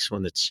breaks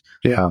when it's,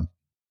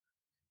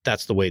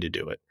 that's the way to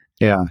do it.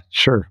 Yeah,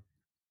 sure.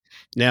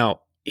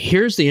 Now,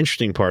 here's the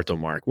interesting part though,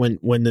 Mark.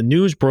 When the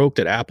news broke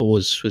that Apple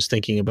was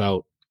thinking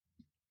about,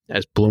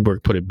 as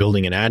Bloomberg put it,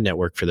 building an ad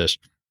network for this,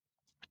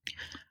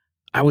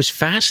 I was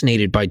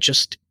fascinated by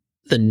just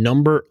the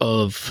number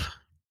of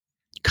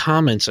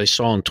comments I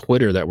saw on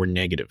Twitter that were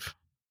negative.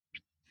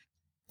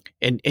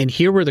 And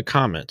here were the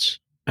comments.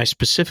 I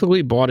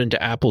specifically bought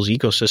into Apple's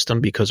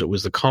ecosystem because it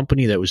was the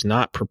company that was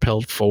not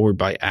propelled forward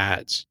by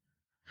ads.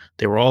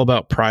 They were all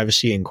about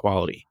privacy and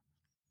quality.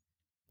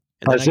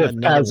 And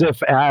as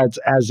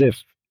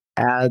if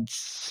ads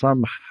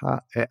somehow,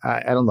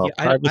 I don't know,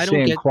 Yeah,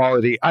 privacy and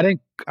quality. I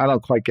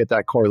don't quite get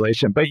that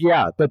correlation,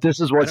 but this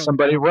is what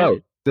somebody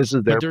wrote. This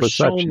is their there's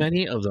perception. So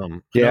many of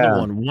them.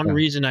 Yeah. One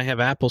reason I have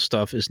Apple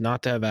stuff is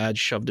not to have ads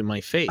shoved in my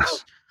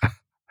face.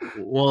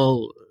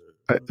 Well,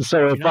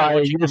 so if I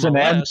use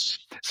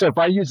if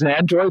I use an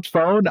Android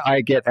phone,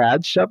 I get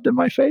ads shoved in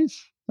my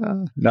face.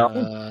 No,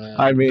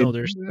 I mean, no,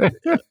 there's.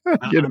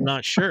 I'm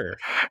not sure.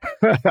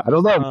 I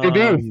don't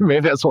know.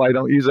 Maybe that's why I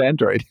don't use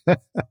Android.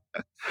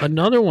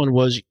 Another one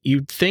was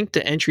you'd think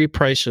the entry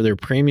price of their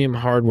premium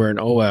hardware and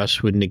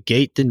OS would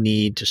negate the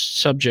need to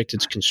subject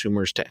its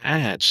consumers to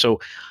ads. So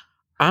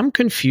I'm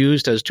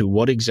confused as to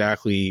what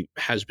exactly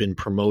has been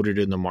promoted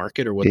in the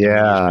market or what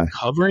they're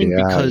covering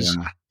because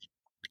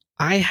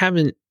I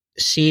haven't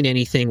seen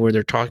anything where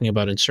they're talking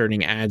about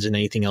inserting ads and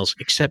anything else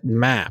except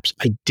Maps.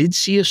 I did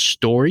see a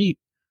story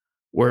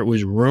where it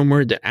was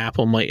rumored that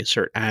Apple might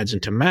insert ads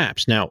into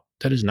Maps. Now,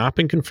 that has not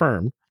been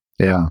confirmed.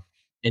 Yeah.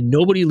 And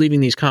nobody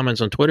leaving these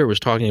comments on Twitter was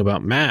talking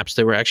about Maps.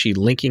 They were actually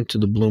linking to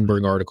the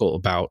Bloomberg article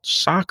about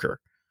soccer.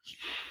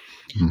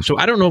 So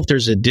I don't know if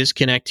there's a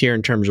disconnect here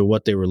in terms of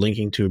what they were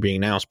linking to being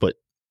announced, but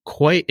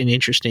quite an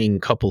interesting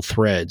couple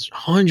threads,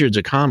 hundreds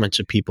of comments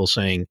of people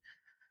saying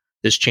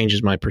this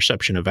changes my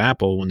perception of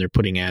Apple when they're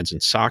putting ads in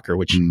soccer,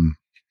 which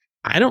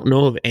I don't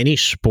know of any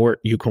sport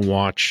you can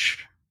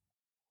watch,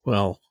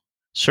 well,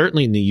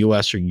 certainly in the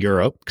US or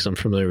Europe, because I'm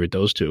familiar with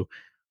those two,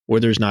 where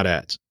there's not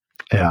ads.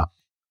 Yeah.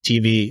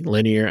 TV,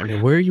 linear. I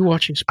mean, where are you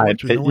watching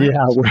sports with no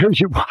ads? Where are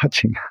you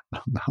watching? I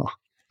don't know.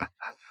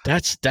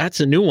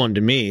 That's a new one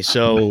to me.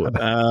 So,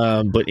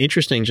 but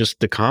interesting. Just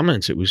the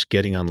comments it was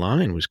getting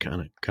online was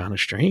kind of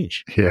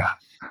strange. Yeah.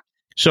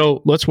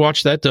 So let's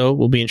watch that though.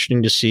 Will be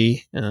interesting to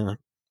see.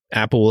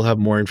 Apple will have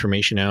more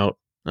information out.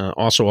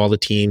 Also, all the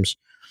teams,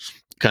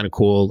 kind of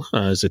cool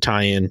as a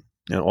tie-in.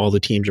 All the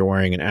teams are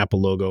wearing an Apple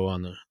logo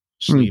on the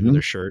sleeve of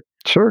their shirt.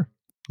 Sure.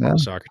 Yeah.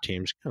 Soccer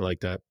teams, I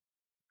like that.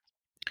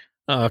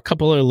 A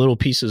couple of little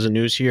pieces of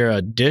news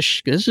here.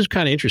 Dish, this is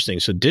kind of interesting.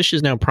 So Dish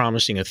is now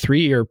promising a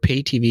 3-year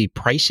pay TV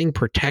pricing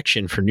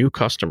protection for new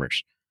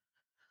customers.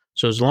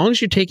 So as long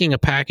as you're taking a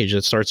package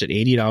that starts at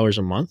 $80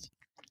 a month,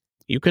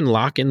 You can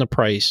lock in the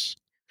price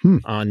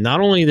on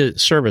not only the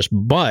service,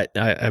 but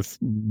I've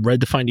read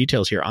the fine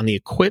details here on the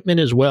equipment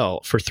as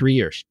well for 3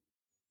 years.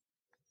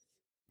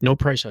 No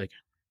price hike.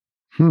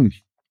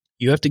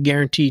 You have to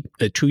guarantee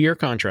a 2-year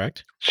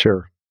contract.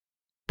 Sure.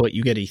 But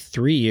you get a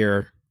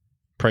 3-year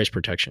price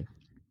protection.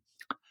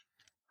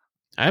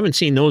 I haven't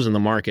seen those in the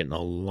market in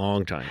a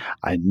long time.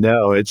 I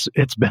know it's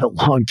been a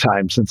long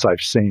time since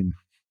I've seen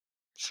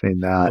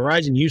that.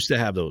 Verizon used to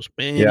have those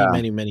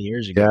many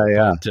years ago.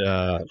 Yeah.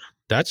 But,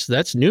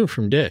 that's new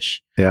from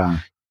Dish. Yeah.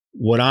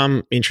 What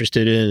I'm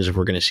interested in is if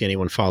we're going to see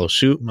anyone follow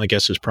suit. My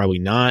guess is probably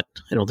not.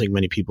 I don't think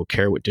many people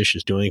care what Dish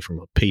is doing from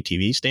a pay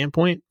TV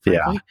standpoint.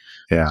 Frankly.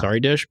 Yeah. Sorry,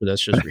 Dish, but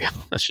that's just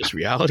that's just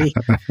reality.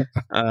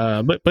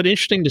 But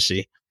interesting to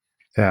see.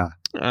 Yeah.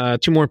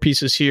 2 more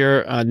pieces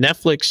here.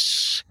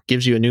 Netflix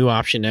gives you a new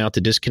option now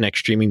to disconnect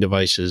streaming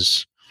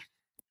devices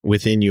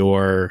within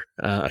your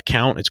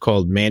account. It's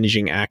called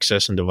Managing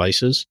Access and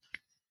Devices.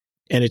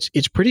 And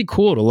it's pretty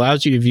cool. It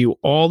allows you to view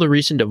all the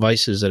recent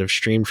devices that have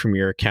streamed from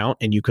your account,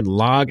 and you can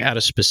log out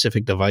of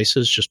specific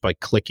devices just by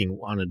clicking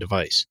on a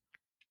device.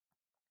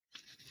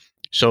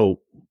 So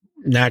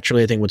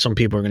naturally, I think what some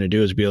people are going to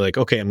do is be like,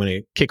 okay, I'm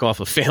going to kick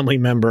off a family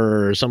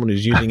member or someone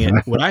who's using it.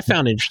 What I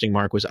found interesting,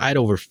 Mark, was I had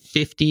over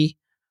 50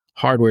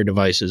 hardware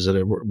devices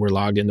that were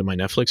logged into my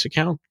Netflix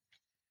account.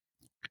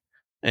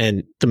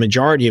 And the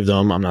majority of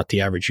them, I'm not the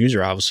average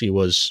user, obviously,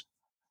 was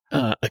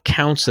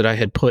accounts that I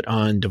had put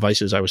on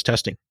devices I was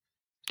testing.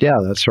 Yeah,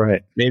 that's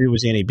right. Maybe it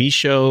was the NAB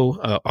show.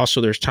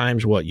 Also, there's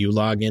times you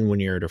log in when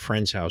you're at a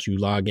friend's house. You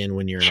log in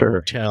when you're in a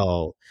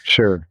hotel.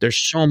 Sure. There's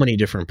so many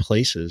different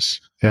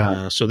places.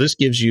 Yeah. So this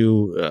gives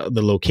you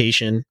the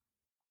location,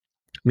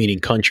 meaning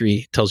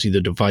country, tells you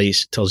the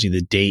device, tells you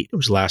the date it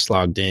was last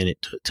logged in.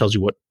 It tells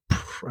you what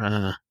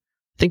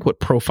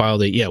profile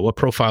they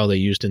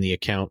used in the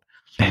account.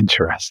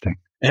 Interesting.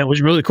 And it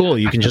was really cool.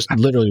 You can just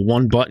literally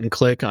one button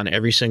click on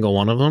every single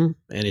one of them,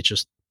 and it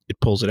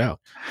pulls it out.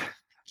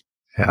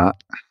 Yeah.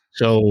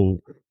 So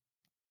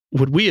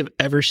would we have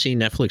ever seen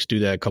Netflix do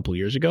that a couple of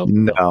years ago?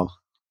 No.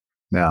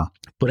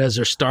 But as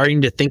they're starting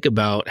to think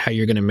about how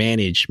you're going to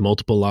manage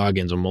multiple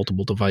logins on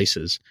multiple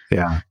devices,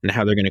 and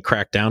how they're going to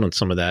crack down on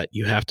some of that,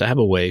 you have to have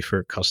a way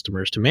for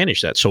customers to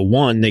manage that. So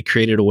one, they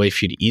created a way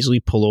for you to easily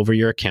pull over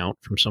your account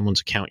from someone's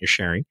account you're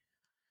sharing,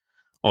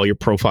 all your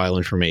profile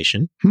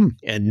information.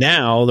 And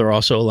now they're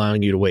also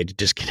allowing you a way to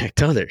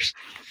disconnect others.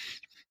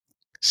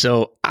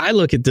 So I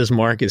look at this,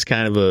 Mark, as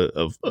kind of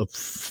a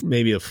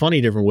maybe a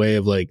funny different way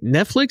of like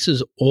Netflix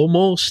is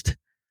almost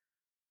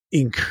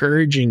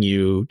encouraging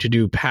you to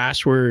do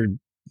password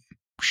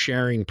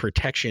sharing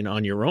protection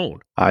on your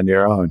own.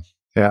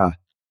 Yeah.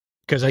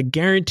 Because I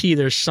guarantee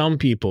there's some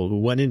people who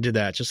went into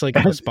that, just like the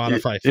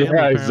Spotify family.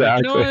 Yeah,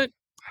 exactly. You know what?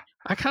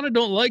 I kind of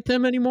don't like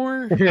them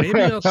anymore. Maybe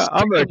I'm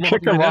going to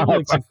kick them off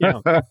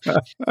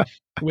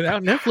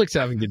without Netflix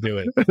having to do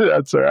it.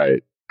 That's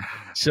right.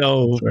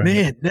 So,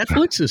 man,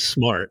 Netflix is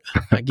smart.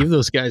 I give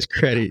those guys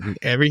credit in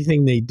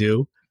everything they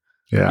do.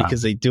 Yeah.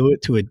 Because they do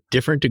it to a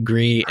different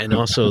degree. And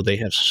also they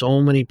have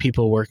so many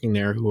people working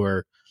there who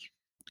are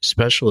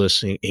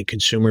specialists in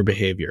consumer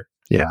behavior.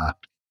 Yeah.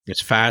 It's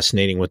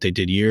fascinating what they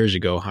did years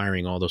ago,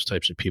 hiring all those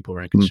types of people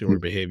around consumer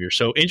behavior.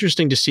 So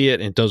interesting to see it,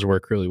 and it does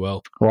work really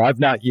well. Well, I've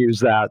not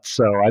used that,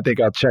 so I think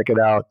I'll check it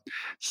out,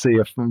 see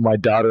if my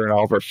daughter and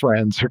all of her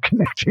friends are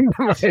connecting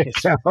to my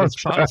account.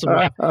 It's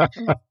possible.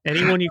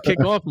 Anyone you kick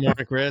off,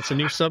 Mark, right? It's a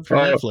new sub for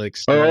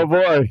Netflix. Oh,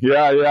 boy.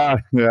 Yeah.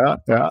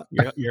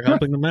 You're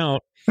helping them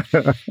out.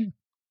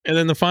 And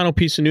then the final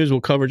piece of news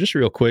we'll cover just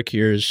real quick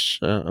here is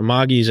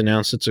Amagi's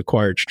announced it's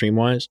acquired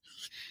Streamwise.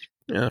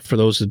 For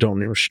those that don't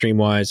know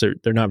Streamwise,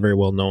 they're not very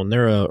well known.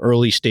 They're an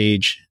early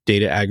stage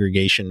data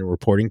aggregation and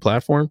reporting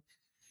platform.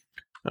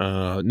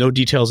 No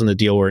details in the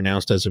deal were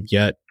announced as of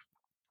yet,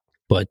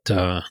 but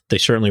they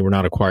certainly were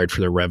not acquired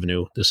for their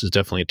revenue. This is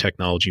definitely a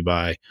technology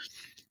buy.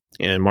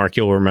 And Mark,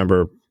 you'll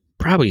remember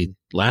probably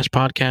last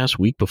podcast,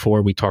 week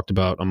before, we talked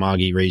about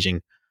Amagi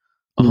raising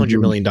 $100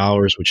 million,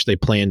 which they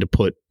plan to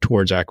put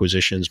towards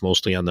acquisitions,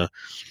 mostly on the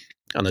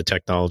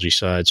technology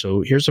side.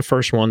 So here's the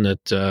first one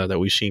that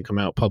we've seen come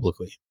out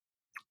publicly.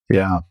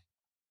 Yeah.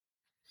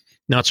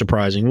 Not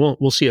surprising.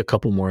 We'll see a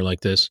couple more like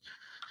this.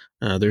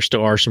 There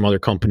still are some other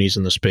companies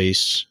in the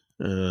space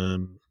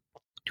who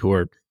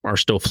are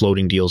still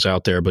floating deals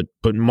out there. But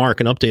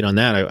Mark, an update on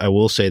that. I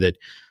will say that,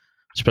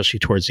 especially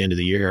towards the end of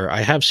the year,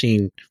 I have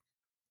seen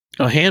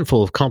a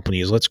handful of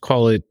companies, let's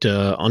call it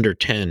under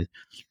 10,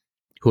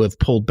 who have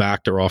pulled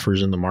back their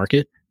offers in the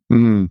market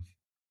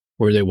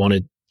where they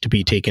wanted to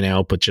be taken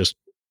out, but just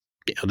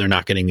they're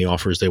not getting the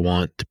offers they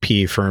want. The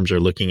PE firms are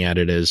looking at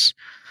it as,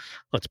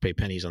 let's pay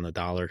pennies on the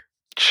dollar.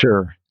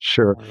 Sure.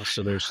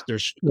 So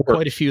there's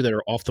quite a few that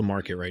are off the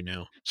market right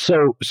now.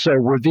 So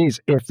were these,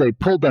 if they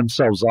pulled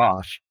themselves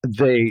off,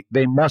 they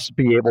must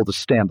be able to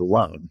stand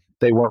alone.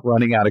 They weren't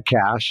running out of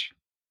cash,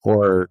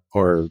 or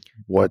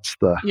what's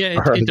the? Yeah,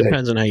 it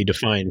depends on how you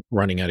define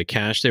running out of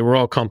cash. They were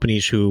all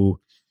companies who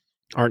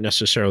aren't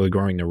necessarily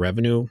growing their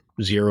revenue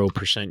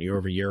 0% year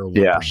over year or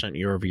 1%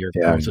 year over year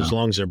growth, as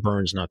long as their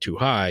burn's not too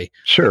high.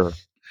 Sure.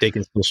 they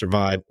can still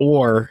survive,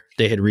 or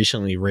they had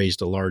recently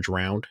raised a large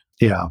round.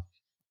 Yeah.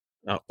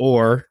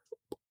 Or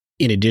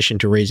in addition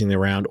to raising the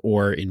round,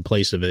 or in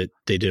place of it,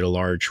 they did a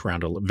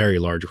very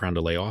large round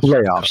of layoffs.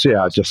 Layoffs,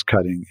 yeah, just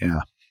cutting,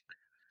 yeah.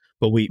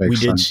 But we Makes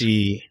did sense.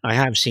 see, I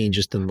have seen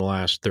just in the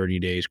last 30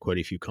 days, quite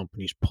a few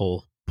companies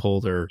pull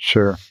their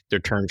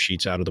term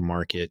sheets out of the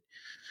market.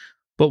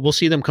 But we'll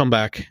see them come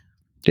back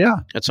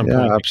at some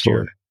point next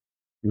year.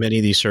 Many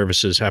of these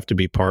services have to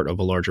be part of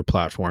a larger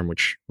platform,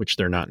 which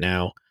they're not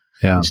now.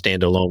 Yeah. And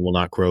standalone will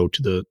not grow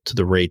to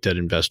the rate that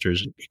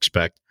investors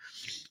expect.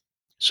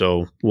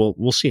 So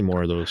we'll see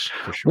more of those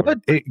for sure.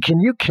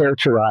 Can you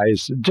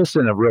characterize, just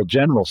in a real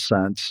general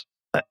sense,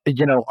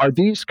 are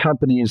these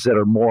companies that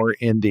are more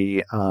in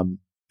the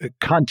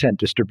content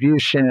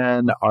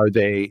distribution? Are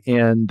they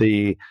in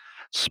the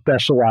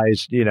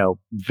specialized,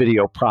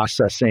 video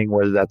processing,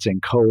 whether that's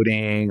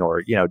encoding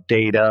or,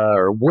 data,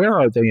 or where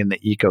are they in the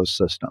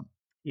ecosystem?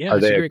 Yeah,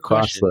 that's a great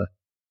question.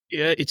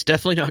 Yeah, it's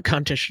definitely not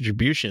content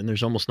distribution.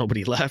 There's almost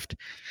nobody left.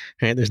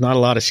 Right? There's not a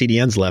lot of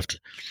CDNs left.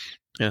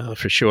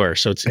 For sure.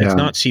 So it's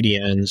not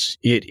CDNs.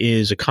 It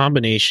is a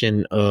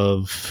combination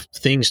of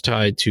things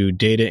tied to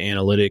data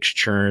analytics,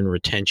 churn,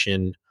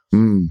 retention,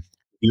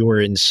 viewer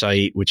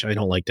insight, which I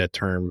don't like that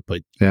term,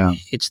 but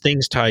it's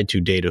things tied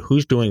to data.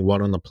 Who's doing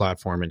what on the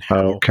platform and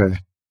how? Okay.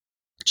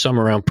 Some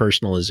around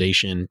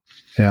personalization.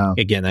 Yeah.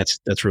 Again,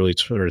 that's really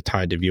sort of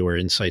tied to viewer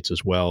insights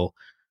as well.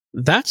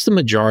 That's the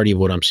majority of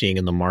what I'm seeing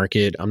in the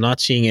market. I'm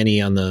not seeing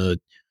any on the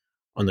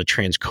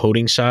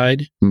transcoding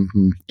side.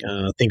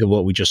 Think of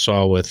what we just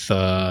saw with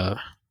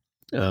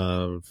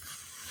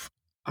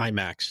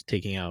IMAX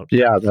taking out.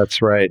 Yeah,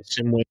 that's right.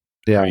 Simway.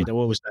 Yeah. Right?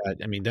 What was that?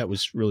 I mean, that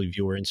was really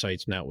viewer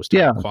insights, and that was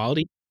top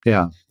quality.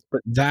 Yeah. But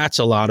that's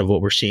a lot of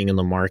what we're seeing in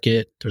the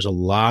market. There's a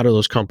lot of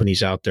those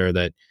companies out there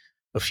that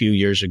a few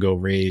years ago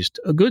raised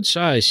a good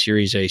size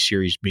Series A,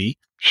 Series B.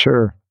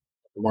 Sure.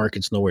 The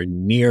market's nowhere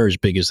near as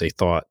big as they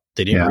thought.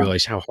 They didn't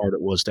realize how hard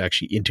it was to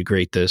actually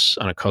integrate this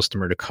on a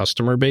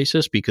customer-to-customer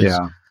basis, because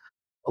a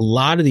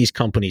lot of these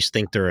companies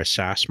think they're a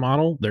SaaS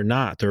model. They're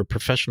not. They're a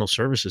professional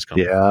services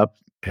company.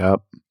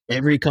 Yep.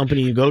 Every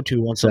company you go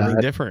to wants something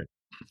different.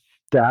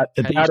 That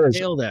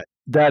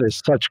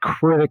is such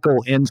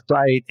critical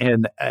insight,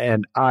 and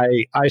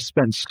I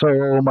spend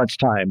so much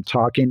time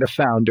talking to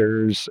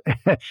founders,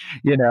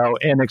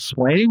 and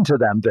explaining to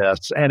them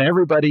this, and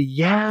everybody,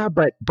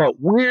 but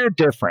we're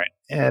different,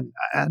 and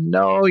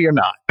no, you're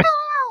not.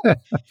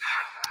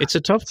 It's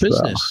a tough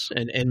business,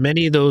 and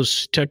many of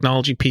those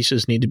technology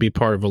pieces need to be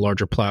part of a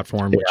larger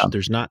platform, which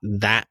there's not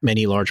that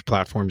many large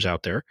platforms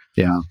out there.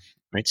 Yeah.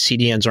 Right.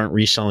 CDNs aren't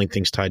reselling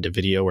things tied to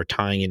video or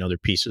tying in other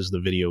pieces of the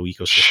video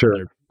ecosystem.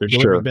 Sure. They're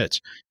delivering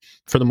bits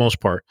for the most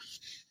part.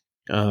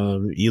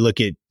 You look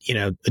at,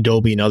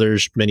 Adobe and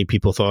others. Many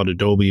people thought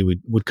Adobe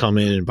would come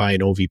in and buy an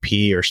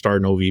OVP or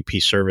start an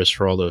OVP service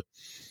for all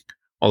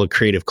the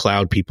creative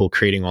cloud people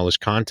creating all this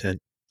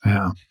content.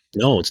 Yeah.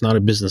 No, it's not a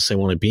business they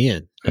want to be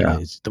in. Yeah.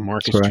 The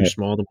market's too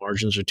small. The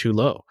margins are too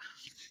low.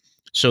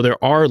 So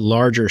there are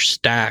larger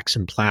stacks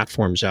and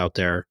platforms out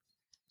there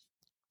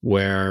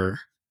where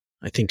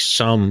I think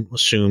some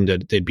assume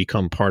that they'd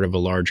become part of a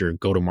larger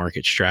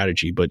go-to-market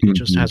strategy, but it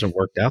just hasn't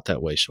worked out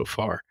that way so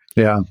far.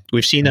 Yeah.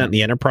 We've seen that in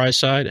the enterprise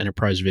side,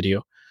 enterprise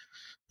video,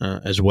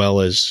 as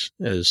well as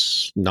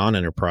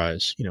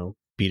non-enterprise,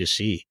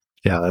 B2C.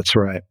 Yeah, that's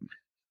right.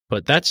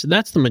 But that's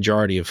the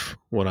majority of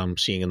what I'm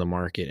seeing in the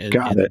market. And,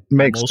 Got it.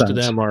 Makes sense. Most of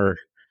them are,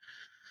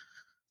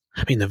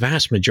 the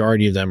vast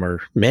majority of them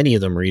many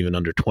of them are even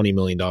under $20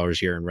 million a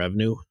year in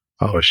revenue.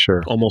 Oh,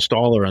 sure. Almost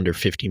all are under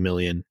 50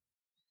 million.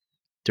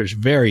 There's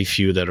very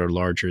few that are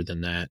larger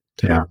than that.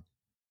 Are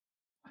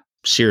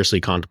seriously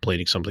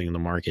contemplating something in the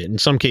market. In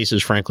some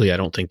cases, frankly, I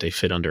don't think they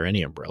fit under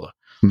any umbrella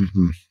of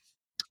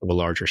a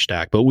larger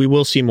stack. But we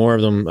will see more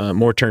of them,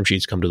 more term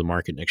sheets come to the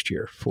market next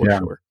year for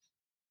sure.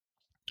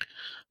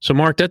 So,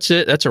 Mark, that's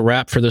it. That's a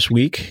wrap for this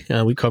week.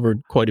 We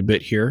covered quite a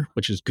bit here,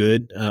 which is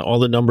good. All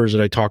the numbers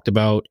that I talked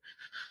about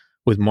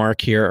with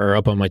Mark here are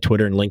up on my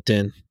Twitter and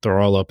LinkedIn. They're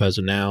all up as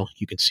of now.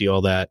 You can see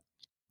all that.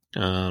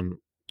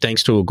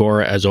 Thanks to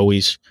Agora, as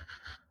always,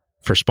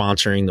 for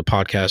sponsoring the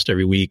podcast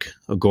every week.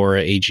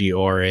 Agora,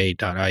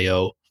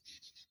 agora.io.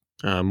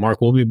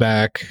 Mark, we'll be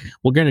back.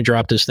 We're going to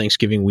drop this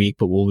Thanksgiving week,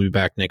 but we'll be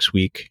back next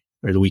week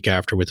or the week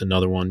after with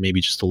another one, maybe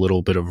just a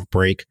little bit of a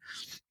break.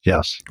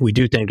 Yes. We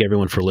do thank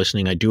everyone for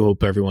listening. I do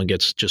hope everyone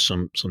gets just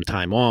some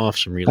time off,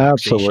 some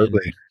relaxation.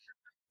 Absolutely.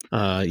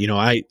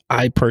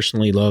 I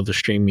personally love the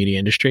stream media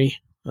industry,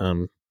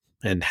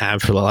 and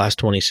have for the last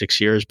 26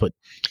 years, but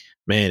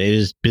man,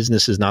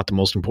 business is not the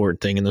most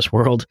important thing in this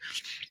world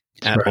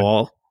at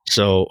all.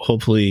 So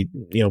hopefully,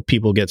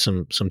 people get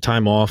some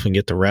time off and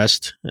get the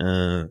rest.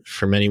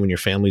 For many, when your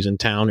family's in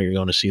town or you're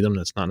going to see them,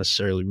 that's not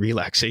necessarily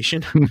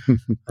relaxation.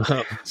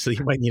 So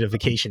you might need a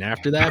vacation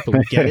after that, but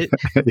we get it.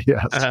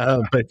 Yes.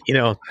 But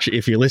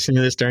if you're listening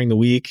to this during the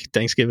week,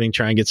 Thanksgiving,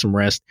 try and get some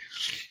rest.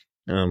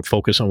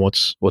 Focus on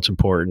what's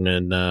important.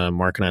 And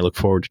Mark and I look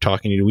forward to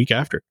talking to you the week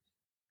after.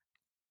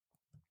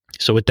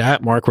 So with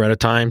that, Mark, we're out of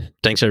time.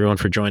 Thanks everyone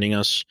for joining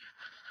us.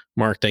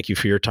 Mark, thank you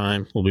for your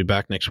time. We'll be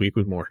back next week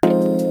with more.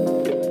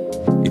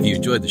 If you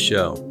enjoyed the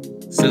show,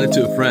 send it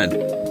to a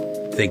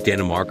friend. Think Dan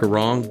and Mark are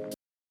wrong?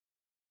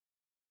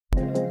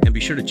 And be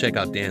sure to check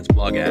out Dan's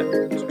blog at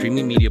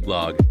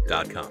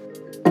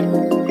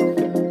streamingmediablog.com.